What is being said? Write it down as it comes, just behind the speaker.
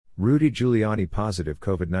Rudy Giuliani positive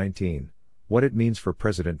COVID-19, what it means for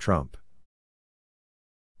President Trump.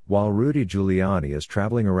 While Rudy Giuliani is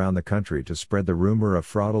traveling around the country to spread the rumor of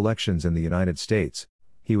fraud elections in the United States,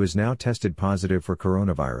 he was now tested positive for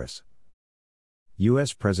coronavirus.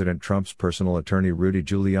 U.S. President Trump's personal attorney Rudy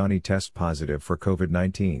Giuliani tests positive for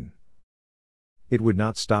COVID-19. It would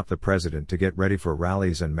not stop the president to get ready for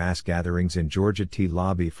rallies and mass gatherings in Georgia T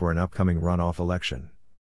lobby for an upcoming runoff election.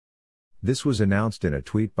 This was announced in a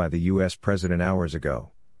tweet by the U.S. president hours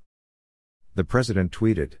ago. The president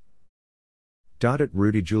tweeted, "At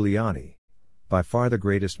Rudy Giuliani, by far the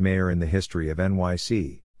greatest mayor in the history of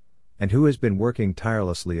NYC, and who has been working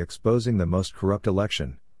tirelessly exposing the most corrupt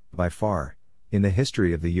election, by far, in the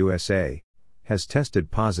history of the USA, has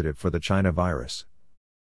tested positive for the China virus.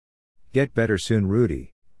 Get better soon,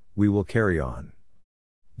 Rudy. We will carry on."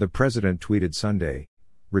 The president tweeted Sunday,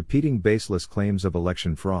 repeating baseless claims of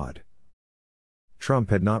election fraud.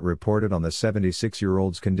 Trump had not reported on the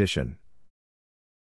 76-year-old's condition.